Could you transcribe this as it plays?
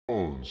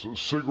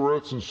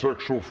Cigarettes and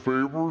sexual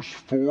favors.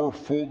 4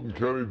 Fulton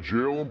County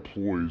jail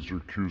employees are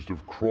accused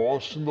of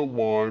crossing the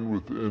line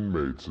with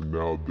inmates, and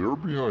now they're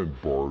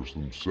behind bars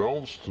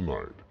themselves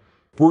tonight.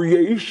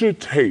 Breasia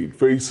Tate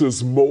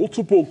faces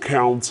multiple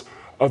counts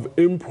of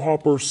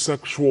improper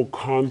sexual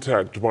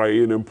contact by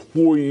an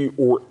employee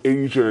or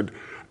agent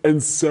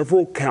and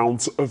several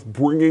counts of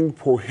bringing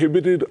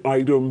prohibited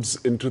items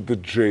into the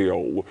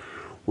jail.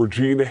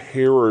 Regina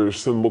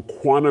Harris and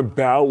Laquana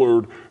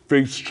Ballard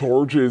face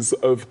charges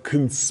of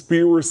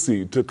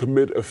conspiracy to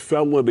commit a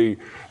felony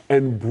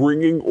and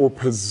bringing or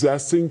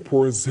possessing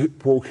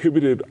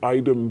prohibited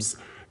items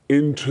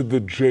into the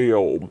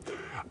jail.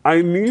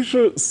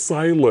 Anisha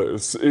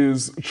Silas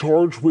is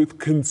charged with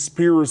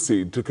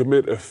conspiracy to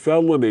commit a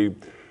felony.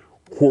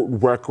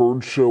 Court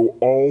records show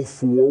all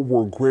 4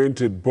 were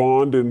granted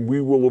bond, and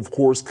we will, of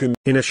course,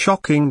 In a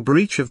shocking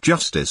breach of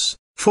justice,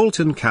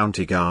 Fulton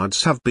County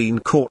guards have been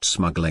caught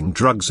smuggling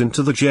drugs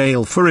into the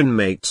jail for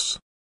inmates.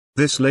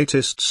 This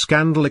latest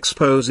scandal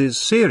exposes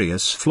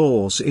serious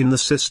flaws in the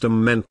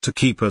system meant to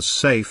keep us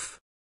safe.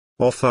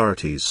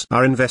 Authorities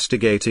are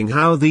investigating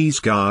how these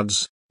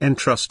guards,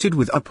 entrusted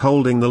with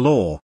upholding the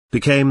law,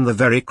 became the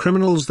very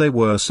criminals they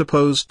were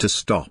supposed to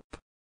stop.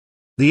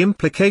 The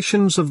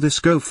implications of this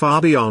go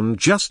far beyond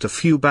just a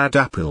few bad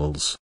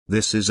apples.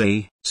 This is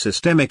a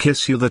systemic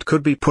issue that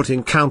could be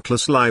putting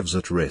countless lives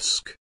at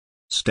risk.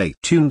 Stay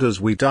tuned as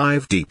we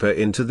dive deeper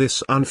into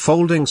this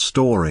unfolding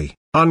story,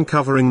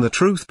 uncovering the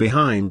truth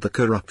behind the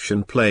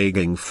corruption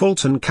plaguing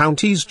Fulton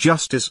County's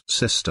justice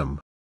system.